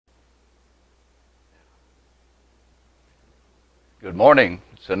Good morning.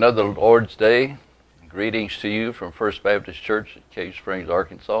 It's another Lord's Day. Greetings to you from First Baptist Church at Cave Springs,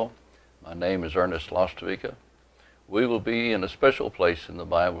 Arkansas. My name is Ernest. We will be in a special place in the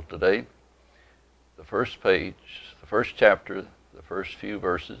Bible today. The first page, the first chapter, the first few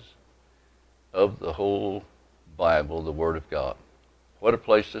verses of the whole Bible, the Word of God. What a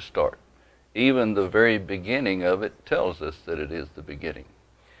place to start. Even the very beginning of it tells us that it is the beginning.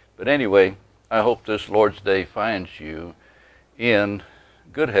 But anyway, I hope this Lord's Day finds you in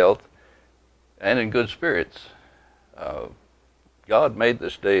good health and in good spirits. God made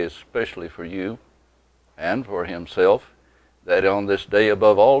this day especially for you and for himself, that on this day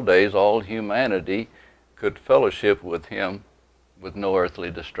above all days, all humanity could fellowship with him with no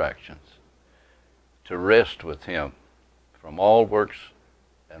earthly distractions, to rest with him from all works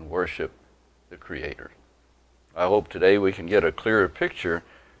and worship the Creator. I hope today we can get a clearer picture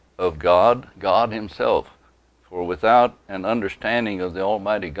of God himself. For without an understanding of the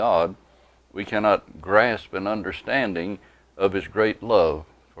Almighty God, we cannot grasp an understanding of his great love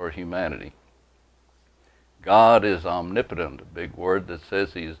for humanity. God is omnipotent, a big word that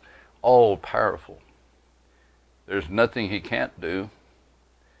says he's all-powerful. There's nothing he can't do,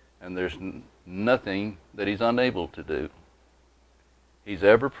 and there's nothing that he's unable to do. He's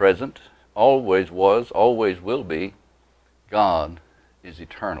ever present, always was, always will be. God is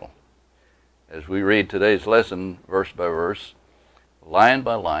eternal. As we read today's lesson, verse by verse, line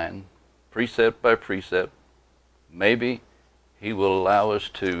by line, precept by precept, maybe he will allow us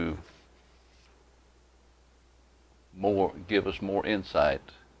to give us more insight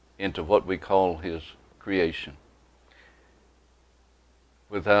into what we call his creation.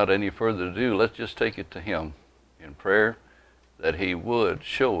 Without any further ado, let's just take it to him in prayer that he would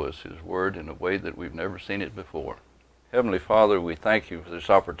show us his word in a way that we've never seen it before. Heavenly Father, we thank you for this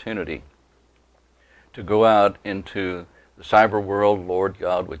opportunity to go out into the cyber world, Lord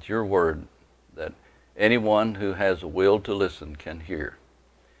God, with your word that anyone who has a will to listen can hear.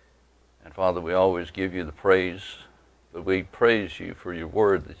 And Father, we always give you the praise, but we praise you for your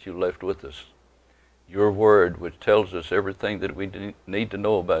word that you left with us. Your word which tells us everything that we need to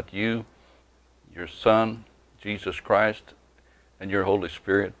know about you, your Son, Jesus Christ, and your Holy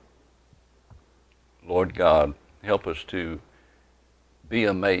Spirit. Lord God, help us to be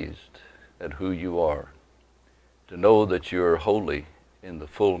amazed at who you are, to know that you are holy in the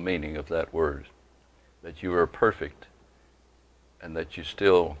full meaning of that word, that you are perfect, and that you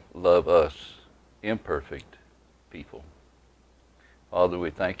still love us, imperfect people. Father,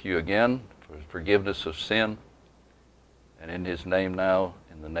 we thank you again for forgiveness of sin, and in his name now,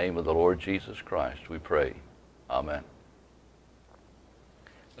 in the name of the Lord Jesus Christ, we pray. Amen.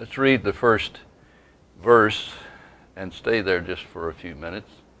 Let's read the first verse and stay there just for a few minutes.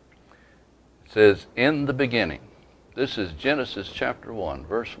 It says, in the beginning. This is Genesis chapter 1,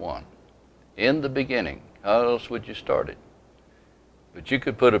 verse 1. In the beginning. How else would you start it? But you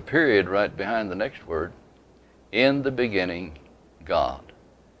could put a period right behind the next word. In the beginning, God.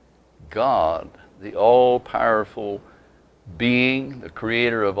 God, the all-powerful being, the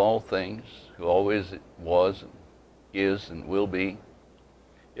creator of all things, who always was, is, and will be.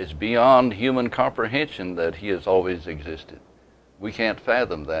 It's beyond human comprehension that he has always existed. We can't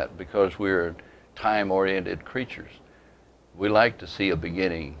fathom that because we're time-oriented creatures. We like to see a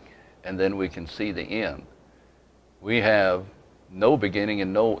beginning, and then we can see the end. We have no beginning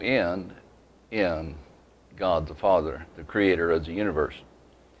and no end in God the Father, the creator of the universe.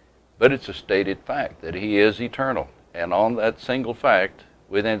 But it's a stated fact that he is eternal. And on that single fact,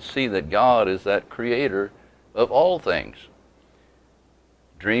 we then see that God is that creator of all things.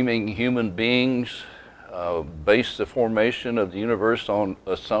 Dreaming human beings base the formation of the universe on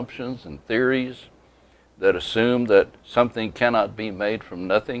assumptions and theories that assume that something cannot be made from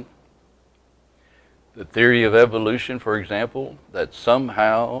nothing. The theory of evolution, for example, that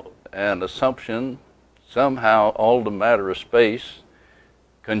somehow an assumption, somehow all the matter of space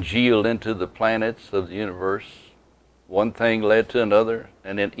congealed into the planets of the universe. One thing led to another,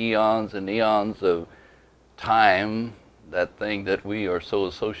 and in eons and eons of time, that thing that we are so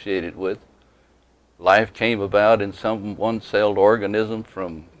associated with, life came about in some one-celled organism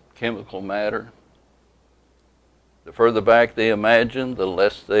from chemical matter. The further back they imagine, the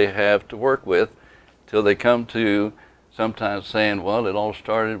less they have to work with, till they come to sometimes saying, well, it all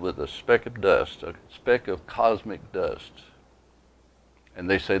started with a speck of dust, a speck of cosmic dust. And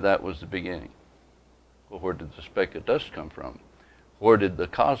they say that was the beginning. Well, where did the speck of dust come from? Where did the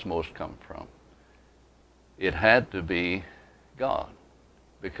cosmos come from? It had to be God,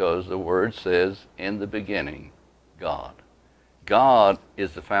 because the word says, in the beginning, God. God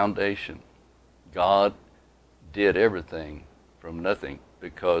is the foundation. God did everything from nothing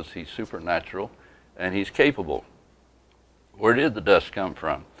because he's supernatural and he's capable. Where did the dust come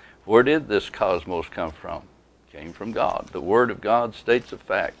from? Where did this cosmos come from? It came from God. The Word of God states a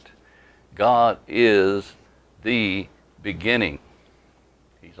fact. God is the beginning.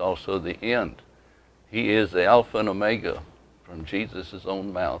 He's also the end. He is the Alpha and Omega from Jesus'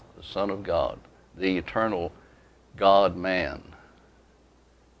 own mouth, the Son of God, the eternal God-man.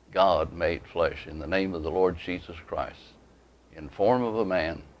 God made flesh in the name of the Lord Jesus Christ, in form of a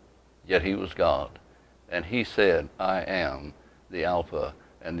man, yet he was God. And he said, I am the Alpha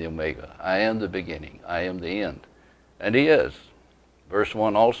and the Omega. I am the beginning. I am the end. And he is. Verse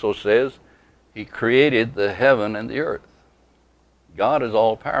 1 also says, he created the heaven and the earth. God is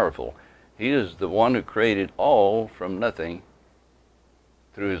all-powerful. He is the one who created all from nothing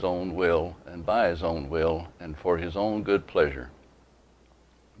through his own will and by his own will and for his own good pleasure.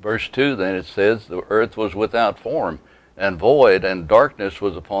 Verse 2 then it says, the earth was without form and void, and darkness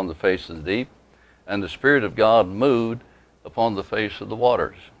was upon the face of the deep, and the Spirit of God moved upon the face of the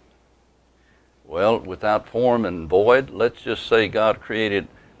waters. Well, without form and void, let's just say God created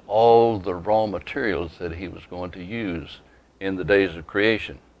all the raw materials that he was going to use in the days of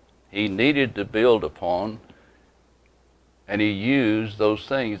creation. He needed to build upon, and he used those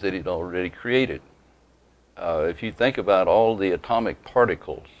things that he'd already created. If you think about all the atomic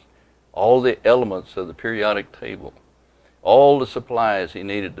particles, all the elements of the periodic table, all the supplies he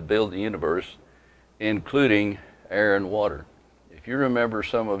needed to build the universe, including air and water. If you remember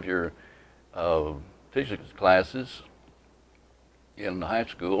some of your physics classes in high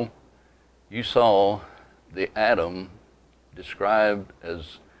school, you saw the atom described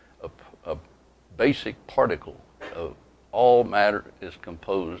as a basic particle. All matter is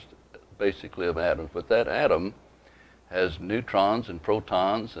composed basically of atoms, but that atom has neutrons and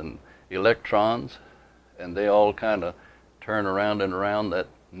protons and electrons, and they all kind of turn around and around that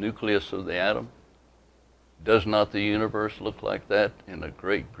nucleus of the atom. Does not the universe look like that in a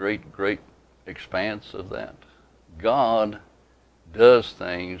great, great, great expanse of that? God does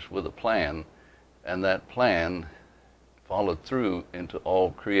things with a plan, and that plan followed through into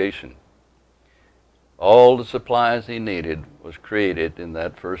all creation. All the supplies he needed was created in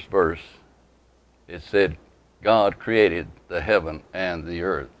that first verse. It said, God created the heaven and the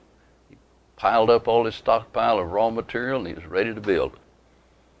earth. He piled up all his stockpile of raw material and he was ready to build.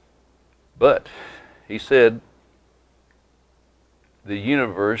 But he said the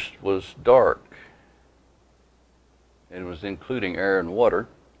universe was dark. It was including air and water,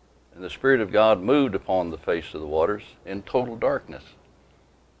 and the Spirit of God moved upon the face of the waters in total darkness.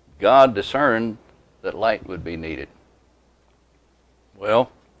 God discerned that light would be needed.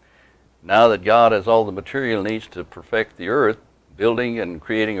 Well, now that God has all the material needs to perfect the earth, building and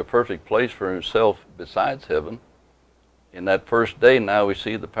creating a perfect place for himself besides heaven, in that first day now we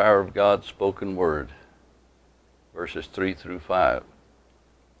see the power of God's spoken word. Verses 3 through 5.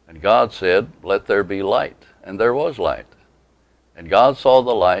 And God said, let there be light. And there was light. And God saw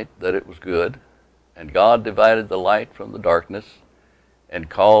the light, that it was good. And God divided the light from the darkness. And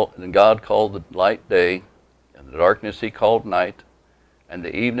God called the light day, and the darkness he called night, and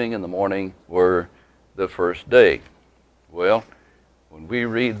the evening and the morning were the first day. Well, when we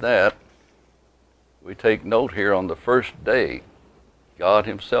read that, we take note here on the first day, God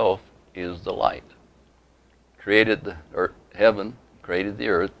himself is the light. Created the heaven, created the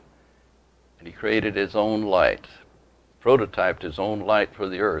earth, and he created his own light, prototyped his own light for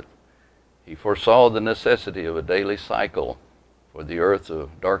the earth. He foresaw the necessity of a daily cycle for the earth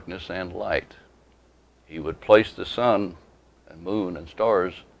of darkness and light. He would place the sun and moon and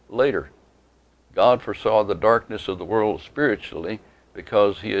stars later. God foresaw the darkness of the world spiritually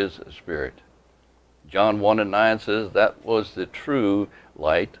because he is a spirit. John 1 and 9 says, that was the true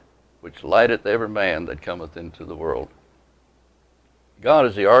light, which lighteth every man that cometh into the world. God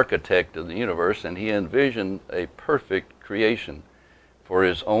is the architect of the universe, and he envisioned a perfect creation for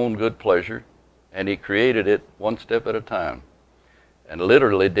his own good pleasure, and he created it one step at a time, and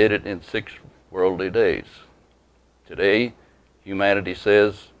literally did it in 6 worldly days. Today, humanity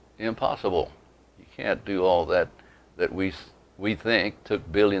says, impossible. You can't do all that we think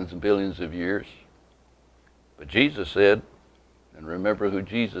took billions and billions of years. But Jesus said, and remember who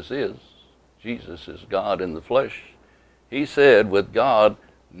Jesus is. Jesus is God in the flesh. He said, with God,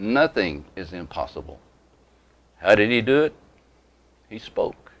 nothing is impossible. How did he do it? He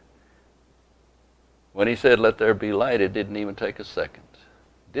spoke. When he said, let there be light, it didn't even take a second.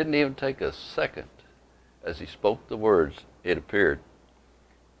 It didn't even take a second. As he spoke the words, it appeared.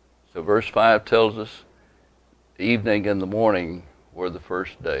 So verse 5 tells us, the evening and the morning were the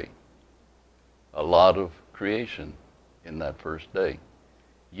first day. A lot of creation in that first day.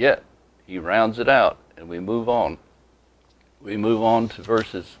 Yet, he rounds it out, and we move on. We move on to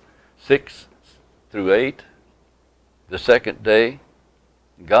verses 6 through 8. The second day,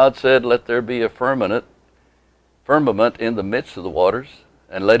 God said, let there be a firmament in the midst of the waters,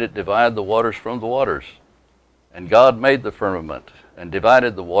 and let it divide the waters from the waters. And God made the firmament, and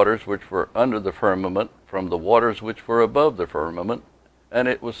divided the waters which were under the firmament from the waters which were above the firmament, and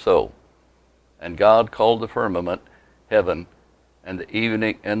it was so. And God called the firmament heaven, and the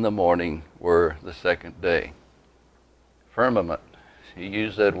evening and the morning were the second day. Firmament. He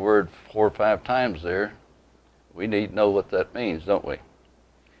used that word 4 or 5 times there. We need to know what that means, don't we?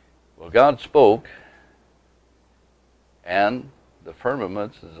 Well, God spoke, and the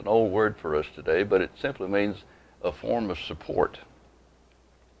firmament is an old word for us today, but it simply means a form of support.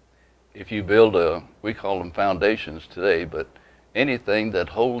 If you build we call them foundations today, but anything that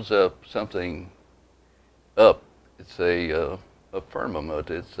holds up something up, it's a firmament.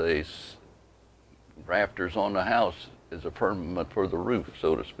 It's a rafters on the house is a firmament for the roof,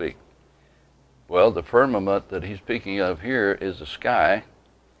 so to speak. Well, the firmament that he's speaking of here is the sky,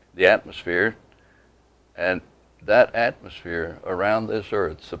 the atmosphere, and that atmosphere around this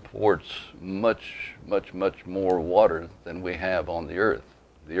earth supports much, much, much more water than we have on the earth.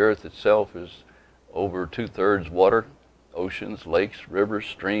 The earth itself is over 2/3 water, oceans, lakes, rivers,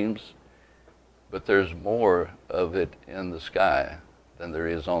 streams, but there's more of it in the sky than there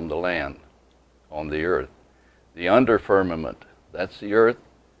is on the land, on the earth. The under firmament, that's the earth,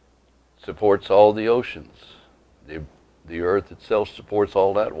 supports all the oceans. The earth itself supports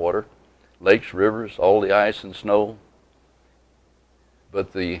all that water, lakes, rivers, all the ice and snow.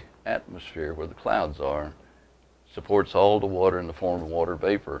 But the atmosphere, where the clouds are, supports all the water in the form of water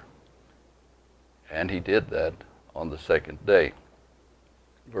vapor. And he did that on the second day.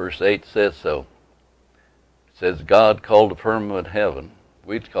 Verse 8 says so. It says, God called the firmament heaven.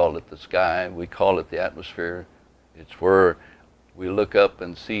 We'd call it the sky. We call it the atmosphere. It's where we look up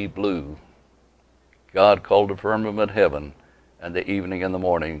and see blue. God called the firmament heaven, and the evening and the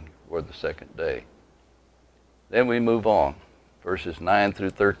morning were the second day. Then we move on, verses 9 through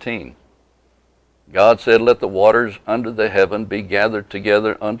 13. God said, let the waters under the heaven be gathered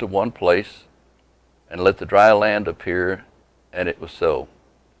together unto one place, and let the dry land appear, and it was so.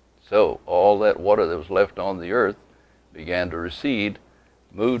 So all that water that was left on the earth began to recede,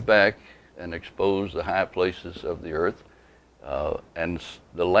 moved back, and exposed the high places of the earth, and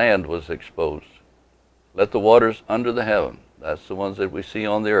the land was exposed. Let the waters under the heaven, that's the ones that we see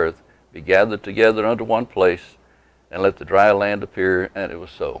on the earth, be gathered together unto one place, and let the dry land appear, and it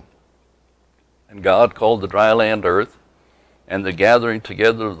was so. And God called the dry land earth, and the gathering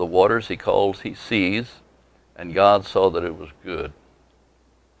together of the waters he called seas, and God saw that it was good.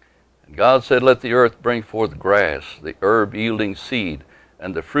 And God said, let the earth bring forth grass, the herb yielding seed,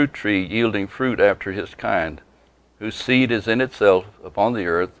 and the fruit tree yielding fruit after his kind, whose seed is in itself upon the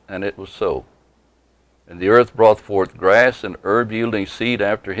earth, and it was so. And the earth brought forth grass and herb yielding seed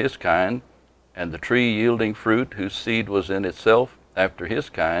after his kind, and the tree yielding fruit, whose seed was in itself after his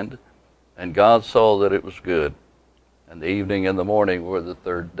kind. And God saw that it was good. And the evening and the morning were the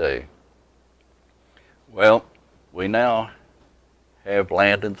third day. Well, we now have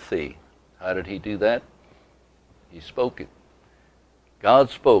land and sea. How did he do that? He spoke it. God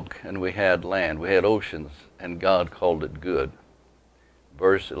spoke, and we had land, we had oceans, and God called it good.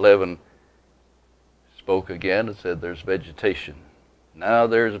 Verse 11 spoke again and said there's vegetation. Now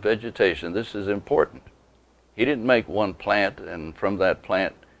there's vegetation. This is important. He didn't make one plant and from that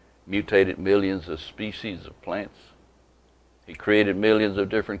plant mutated millions of species of plants. He created millions of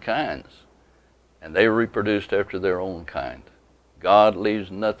different kinds, and they reproduced after their own kind. God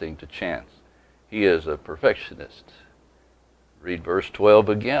leaves nothing to chance. He is a perfectionist. Read verse 12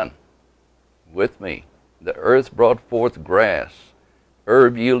 again with me. The earth brought forth grass,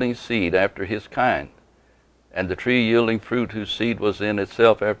 herb yielding seed after his kind, and the tree yielding fruit whose seed was in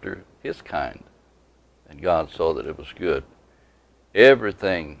itself after his kind. And God saw that it was good.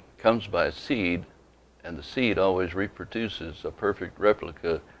 Everything comes by seed, and the seed always reproduces a perfect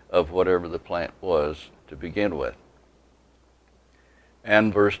replica of whatever the plant was to begin with.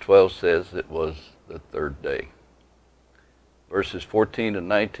 And verse 12 says it was the third day. Verses 14 and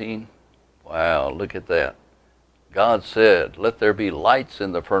 19, wow, look at that. God said, let there be lights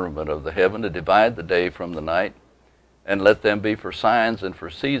in the firmament of the heaven to divide the day from the night, and let them be for signs and for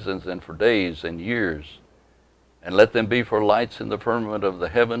seasons and for days and years. And let them be for lights in the firmament of the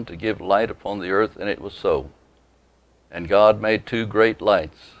heaven to give light upon the earth, and it was so. And God made 2 great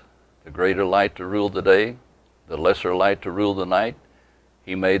lights, the greater light to rule the day, the lesser light to rule the night.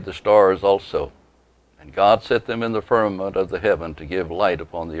 He made the stars also. And God set them in the firmament of the heaven to give light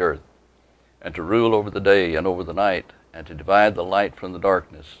upon the earth, and to rule over the day and over the night, and to divide the light from the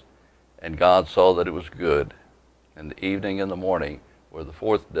darkness. And God saw that it was good. And the evening and the morning were the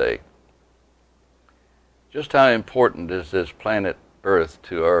fourth day. Just how important is this planet Earth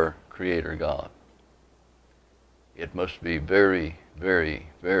to our Creator God? It must be very, very,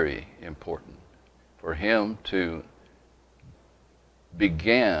 very important for Him to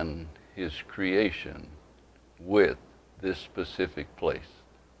begin His creation with this specific place,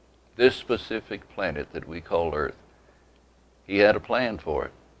 this specific planet that we call Earth. He had a plan for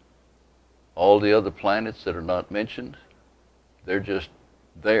it. All the other planets that are not mentioned, they're just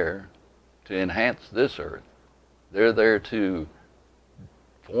there to enhance this Earth. They're there to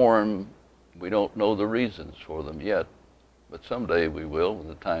form. We don't know the reasons for them yet, but someday we will when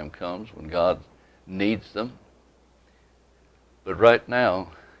the time comes when God needs them. But right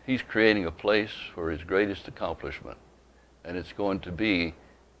now, He's creating a place for His greatest accomplishment, and it's going to be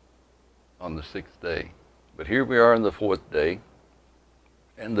on the sixth day. But here we are in the fourth day,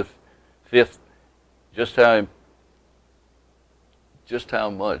 and the fifth, just how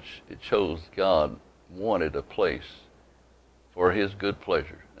much it shows God wanted a place for His good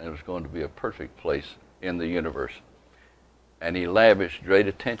pleasure, and it was going to be a perfect place in the universe. And He lavished great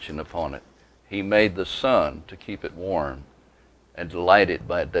attention upon it. He made the sun to keep it warm and to light it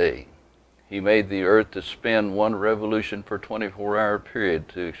by day. He made the earth to spin one revolution per 24-hour period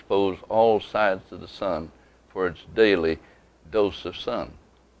to expose all sides of the sun for its daily dose of sun.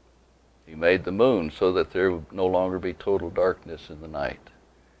 He made the moon so that there would no longer be total darkness in the night.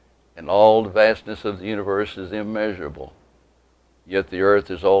 And all the vastness of the universe is immeasurable, yet the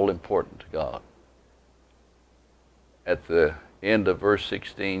earth is all important to God. At the end of verse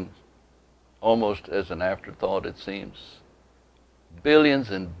 16, almost as an afterthought it seems, billions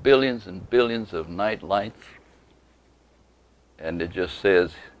and billions and billions of night lights, and it just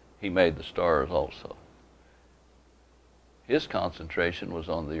says He made the stars also. His concentration was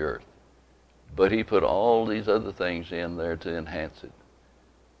on the earth, but He put all these other things in there to enhance it.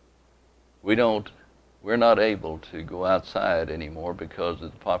 We're not able to go outside anymore because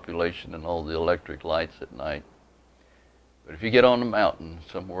of the population and all the electric lights at night. But if you get on a mountain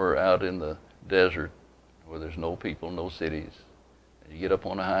somewhere out in the desert where there's no people, no cities, and you get up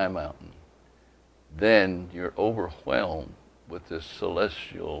on a high mountain, then you're overwhelmed with this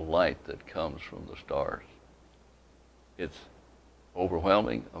celestial light that comes from the stars. It's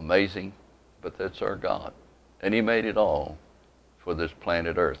overwhelming, amazing, but that's our God. And He made it all for this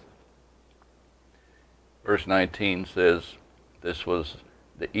planet Earth. Verse 19 says, this was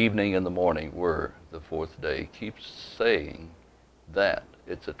the evening and the morning were the fourth day. Keeps saying that.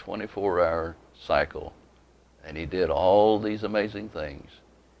 It's a 24-hour cycle. And He did all these amazing things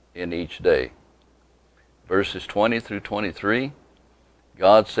in each day. Verses 20 through 23,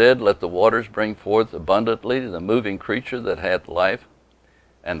 God said, let the waters bring forth abundantly the moving creature that hath life,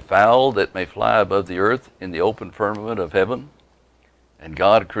 and fowl that may fly above the earth in the open firmament of heaven. And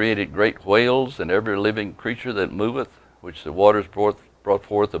God created great whales and every living creature that moveth, which the waters brought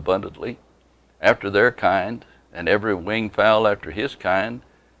forth abundantly, after their kind, and every winged fowl after his kind.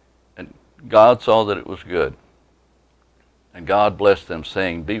 And God saw that it was good. And God blessed them,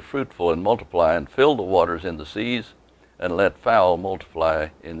 saying, be fruitful and multiply, and fill the waters in the seas, and let fowl multiply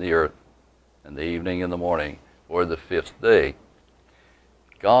in the earth. And the evening and the morning were the fifth day.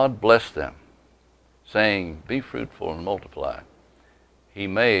 God blessed them, saying, be fruitful and multiply. He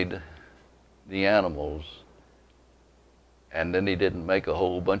made the animals, and then He didn't make a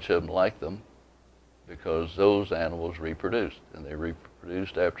whole bunch of them like them, because those animals reproduced, and they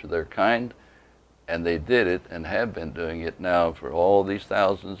reproduced after their kind, and they did it and have been doing it now for all these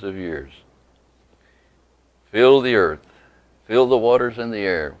thousands of years. Fill the earth, fill the waters and the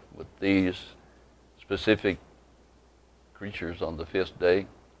air with these specific creatures on the fifth day.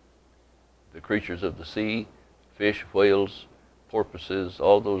 The creatures of the sea, fish, whales, porpoises,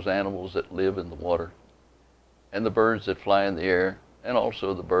 all those animals that live in the water, and the birds that fly in the air, and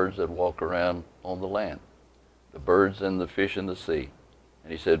also the birds that walk around on the land, the birds and the fish in the sea.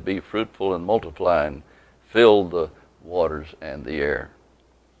 And He said, be fruitful and multiply, and fill the waters and the air.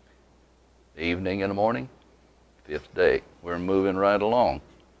 The evening and the morning, fifth day. We're moving right along.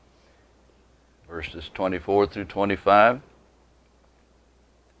 Verses 24 through 25.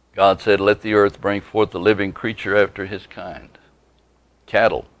 God said, let the earth bring forth the living creature after his kind,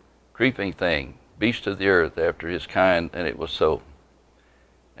 cattle, creeping thing, beast of the earth after his kind, and it was so.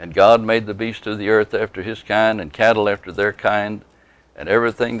 And God made the beast of the earth after his kind, and cattle after their kind, and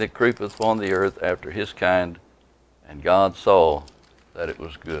everything that creepeth upon the earth after his kind. And God saw that it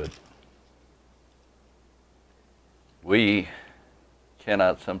was good. We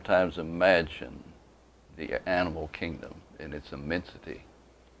cannot sometimes imagine the animal kingdom in its immensity.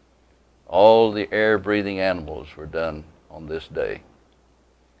 All the air-breathing animals were done on this day.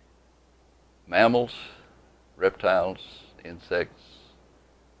 Mammals, reptiles, insects,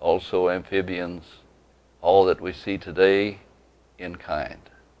 also amphibians, all that we see today in kind.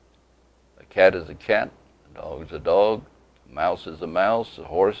 A cat is a cat, a dog is a dog, a mouse is a mouse, a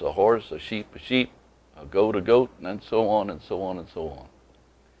horse, a sheep, a goat, and so on and so on and so on.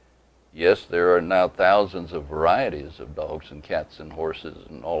 Yes, there are now thousands of varieties of dogs and cats and horses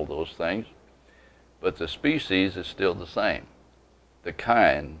and all those things, but the species is still the same. The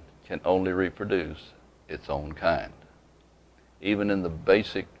kind can only reproduce its own kind. Even in the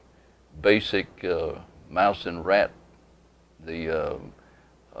basic mouse and rat, the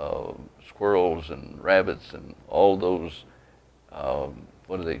squirrels and rabbits and all those,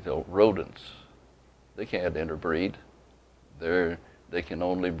 what do they call, rodents, they can't interbreed. They can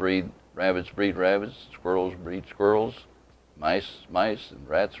only breed rabbits, squirrels breed squirrels, mice, and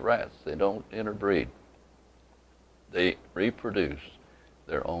rats. They don't interbreed. They reproduce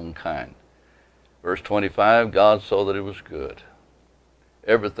their own kind. Verse 25, God saw that it was good.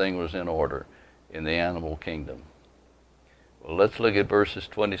 Everything was in order in the animal kingdom. Well, let's look at verses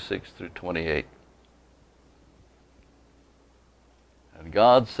 26 through 28. And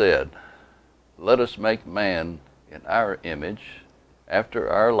God said, let us make man in our image, after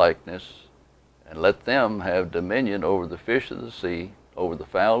our likeness, and let them have dominion over the fish of the sea, over the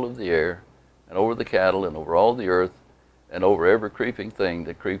fowl of the air, and over the cattle, and over all the earth, and over every creeping thing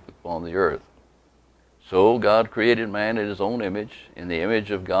that creepeth upon the earth. So God created man in his own image. In the image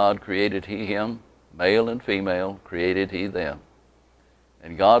of God created he him, male and female created he them.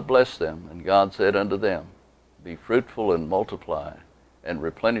 And God blessed them, and God said unto them, be fruitful and multiply, and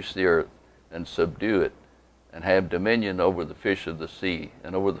replenish the earth, and subdue it, and have dominion over the fish of the sea,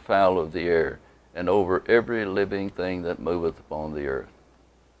 and over the fowl of the air, and over every living thing that moveth upon the earth.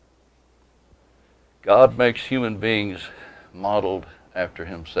 God makes human beings modeled after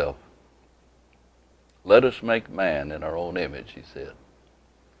himself. Let us make man in our own image, he said.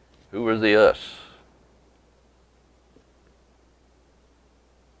 Who are the us?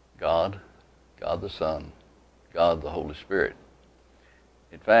 God, God the Son, God the Holy Spirit.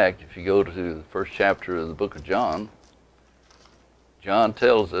 In fact, if you go to the first chapter of the book of John, John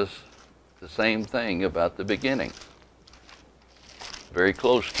tells us the same thing about the beginning. Very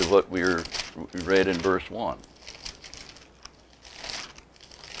close to what we read in verse 1.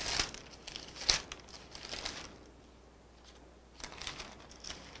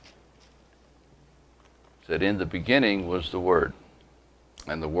 It said, in the beginning was the Word,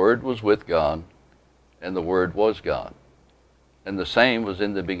 and the Word was with God, and the Word was God. And the same was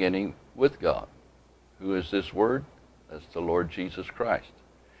in the beginning with God. Who is this Word? That's the Lord Jesus Christ.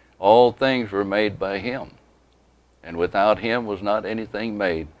 All things were made by him, and without him was not anything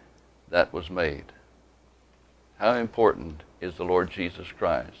made that was made. How important is the Lord Jesus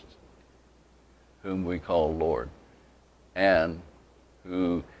Christ, whom we call Lord, and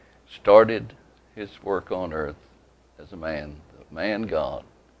who started his work on earth as a man, the man God,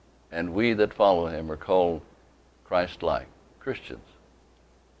 and we that follow him are called Christ-like. Christians.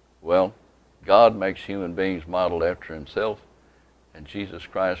 Well, God makes human beings modeled after himself, and Jesus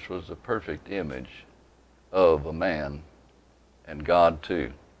Christ was the perfect image of a man, and God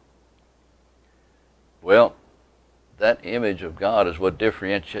too. Well, that image of God is what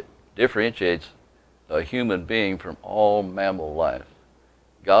differentiates a human being from all mammal life.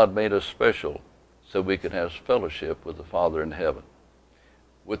 God made us special so we could have fellowship with the Father in heaven,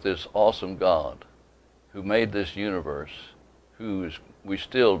 with this awesome God who made this universe, we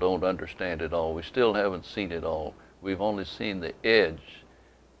still don't understand it all. We still haven't seen it all. We've only seen the edge.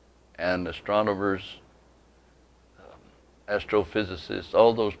 And astronomers, astrophysicists,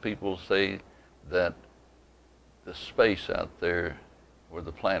 all those people say that the space out there where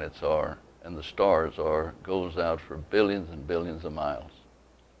the planets are and the stars are goes out for billions and billions of miles.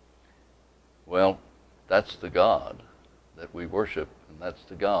 Well, that's the God that we worship, and that's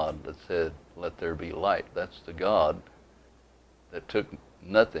the God that said, let there be light. That's the God that took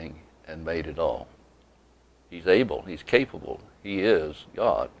nothing and made it all. He's able, he's capable, he is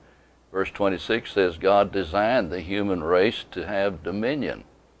God. Verse 26 says, God designed the human race to have dominion.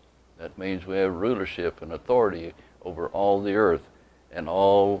 That means we have rulership and authority over all the earth, and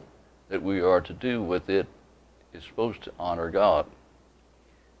all that we are to do with it is supposed to honor God.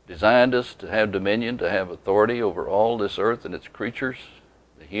 Designed us to have dominion, to have authority over all this earth and its creatures.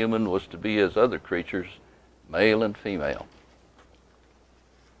 The human was to be as other creatures, male and female.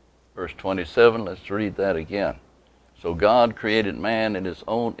 Verse 27, let's read that again. So God created man in his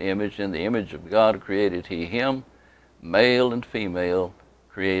own image. In the image of God created he him. Male and female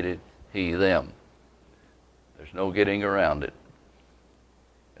created he them. There's no getting around it.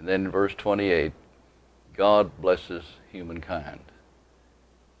 And then in verse 28, God blesses humankind.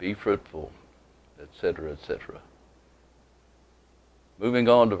 Be fruitful, etc., etc. Moving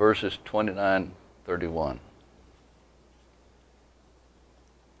on to verses 29, 31.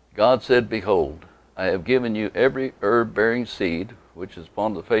 God said, Behold, I have given you every herb bearing seed, which is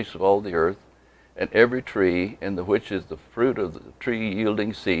upon the face of all the earth, and every tree, in the which is the fruit of the tree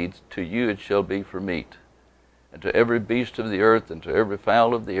yielding seeds, to you it shall be for meat. And to every beast of the earth, and to every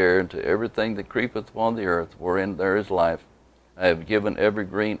fowl of the air, and to everything that creepeth upon the earth, wherein there is life, I have given every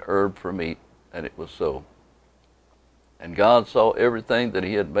green herb for meat. And it was so. And God saw everything that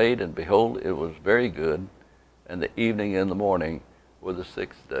he had made, and behold, it was very good. And the evening and the morning were the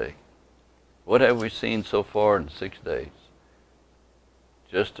sixth day. What have we seen so far in 6 days?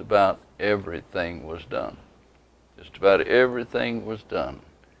 Just about everything was done. Just about everything was done.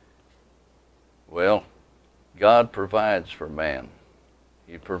 Well, God provides for man.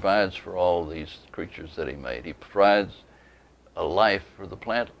 He provides for all these creatures that he made. He provides a life for the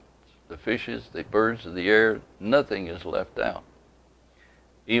plants, the fishes, the birds of the air. Nothing is left out.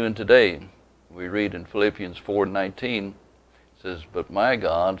 Even today, we read in Philippians 4:19, it says, But my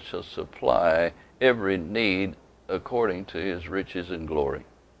God shall supply every need according to his riches and glory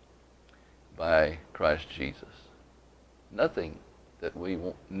by Christ Jesus. Nothing that we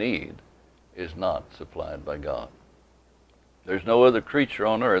need is not supplied by God. There's no other creature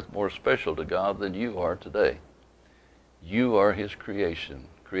on earth more special to God than you are today. You are his creation,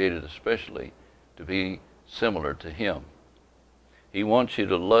 created especially to be similar to him. He wants you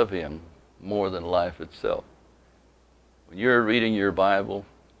to love him more than life itself. When you're reading your Bible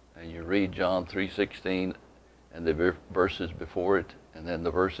and you read John 3:16 and the verses before it and then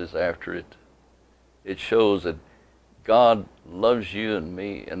the verses after it, it shows that God loves you and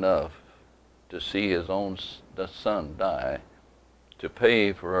me enough to see his own son die to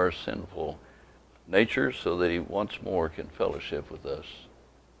pay for our sinful nature so that he once more can fellowship with us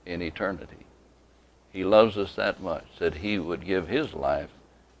in eternity. He loves us that much that he would give his life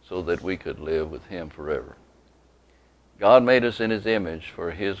so that we could live with him forever. God made us in his image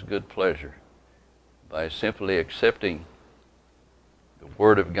for his good pleasure by simply accepting the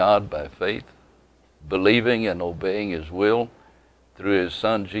Word of God by faith, believing and obeying his will through his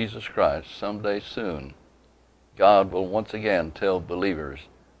Son Jesus Christ. Someday soon, God will once again tell believers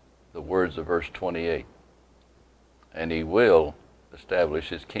the words of verse 28. And he will establish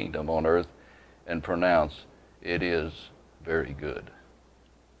his kingdom on earth and pronounce, it is very good.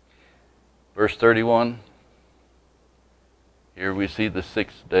 Verse 31, here we see the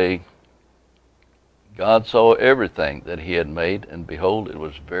sixth day. God saw everything that he had made, and behold, it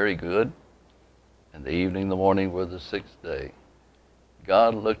was very good. And the evening and the morning were the sixth day.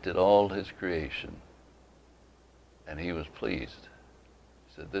 God looked at all his creation, and he was pleased.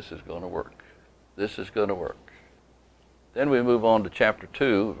 He said, this is going to work. This is going to work. Then we move on to chapter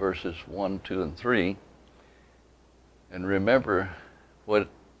 2, verses 1, 2, and 3. And remember what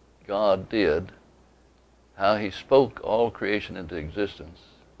God did, how he spoke all creation into existence,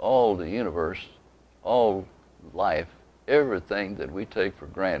 all the universe, all life, everything that we take for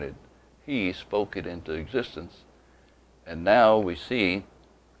granted. He spoke it into existence. And now we see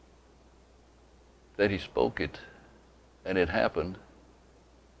that he spoke it, and it happened.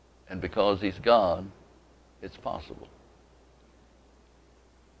 And because he's God, it's possible.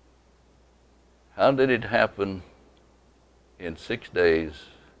 How did it happen in 6 days,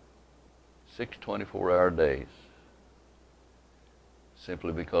 6 24-hour days?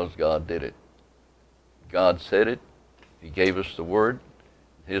 Simply because God did it. God said it. He gave us the Word.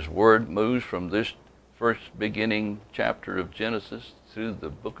 His Word moves from this first beginning chapter of Genesis through the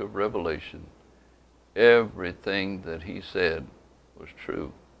book of Revelation. Everything that he said was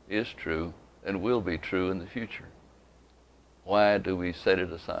true, is true, and will be true in the future. Why do we set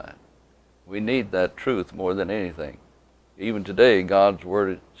it aside? We need that truth more than anything. Even today, God's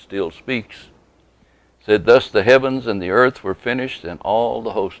Word still speaks. It said, thus the heavens and the earth were finished, and all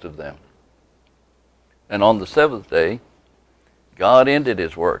the host of them. And on the seventh day, God ended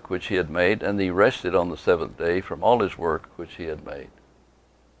his work which he had made, and he rested on the seventh day from all his work which he had made.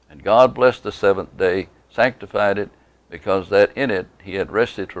 And God blessed the seventh day, sanctified it, because that in it he had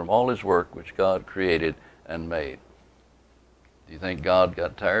rested from all his work which God created and made. Do you think God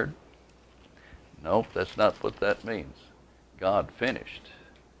got tired? Nope, that's not what that means. God finished.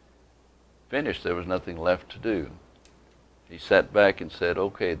 Finished, there was nothing left to do. He sat back and said,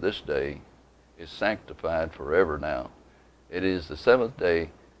 okay, this day is sanctified forever now. It is the seventh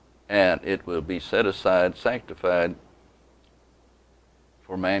day, and it will be set aside, sanctified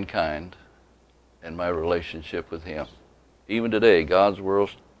for mankind and my relationship with Him. Even today, God's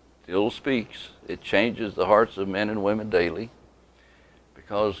Word still speaks. It changes the hearts of men and women daily.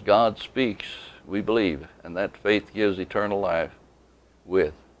 Because God speaks, we believe, and that faith gives eternal life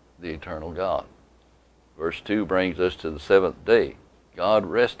with the eternal God. Verse 2 brings us to the seventh day. God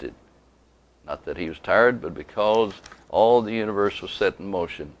rested. Not that He was tired, but because all the universe was set in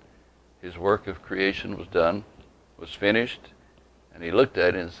motion. His work of creation was done, was finished, and He looked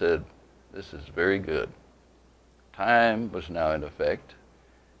at it and said, "This is very good." Time was now in effect,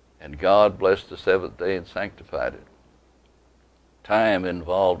 and God blessed the seventh day and sanctified it. Time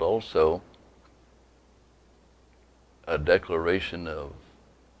involved also a declaration of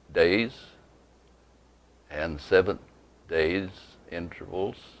days and 7 days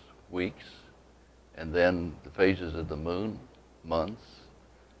intervals, weeks, and then the phases of the moon, months,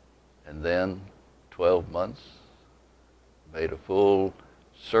 and then 12 months, made a full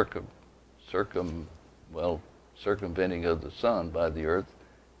circumventing of the sun by the earth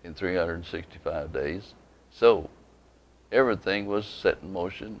in 365 days. So everything was set in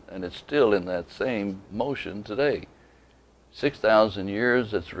motion, and it's still in that same motion today. 6,000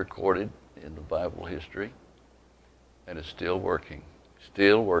 years it's recorded in the Bible history, and it's still working,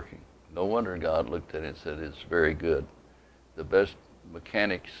 still working. No wonder God looked at it and said, "It's very good." The best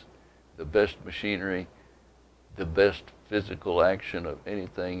mechanics, the best machinery, the best physical action of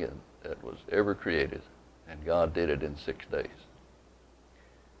anything that was ever created, and God did it in 6 days.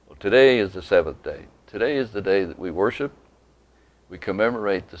 Well, today is the seventh day. Today is the day that we worship. We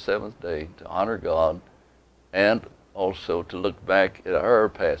commemorate the seventh day to honor God and also to look back at our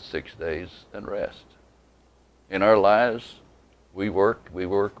past 6 days and rest. In our lives, we work,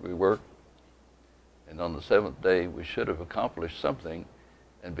 and on the seventh day we should have accomplished something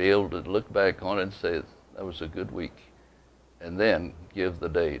and be able to look back on it and say, "That was a good week," and then give the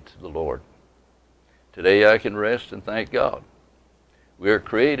day to the Lord. Today I can rest and thank God. We are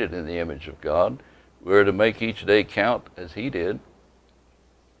created in the image of God. We are to make each day count as He did.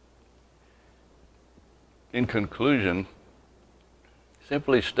 In conclusion,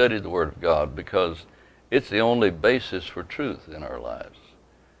 simply study the Word of God, because it's the only basis for truth in our lives.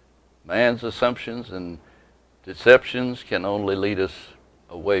 Man's assumptions and deceptions can only lead us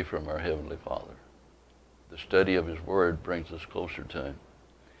away from our Heavenly Father. The study of His Word brings us closer to Him.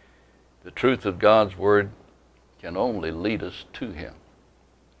 The truth of God's Word can only lead us to Him.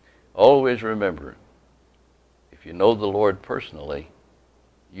 Always remember, if you know the Lord personally,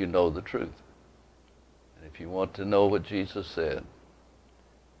 you know the truth. And if you want to know what Jesus said,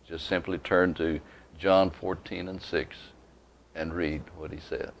 just simply turn to John 14:6 and read what He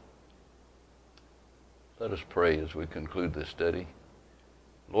said. Let us pray as we conclude this study.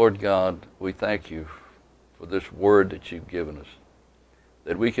 Lord God, we thank You for this Word that You've given us,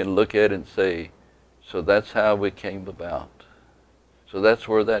 that we can look at and say, so that's how we came about. So that's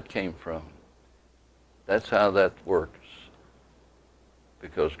where that came from. That's how that works.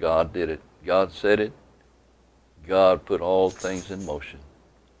 Because God did it. God said it. God put all things in motion.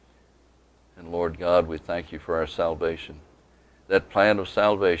 And Lord God, we thank You for our salvation. That plan of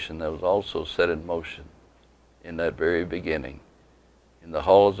salvation that was also set in motion in that very beginning. In the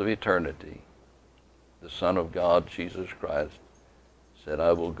halls of eternity, the Son of God, Jesus Christ, said,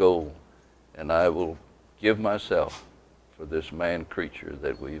 "I will go and I will give Myself for this man creature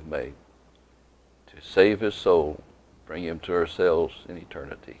that we've made, to save his soul, bring him to ourselves in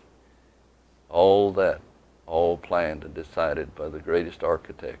eternity." All that, all planned and decided by the greatest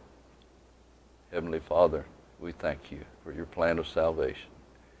architect. Heavenly Father, we thank You for Your plan of salvation.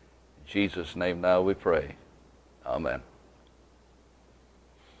 In Jesus' name now we pray. Amen.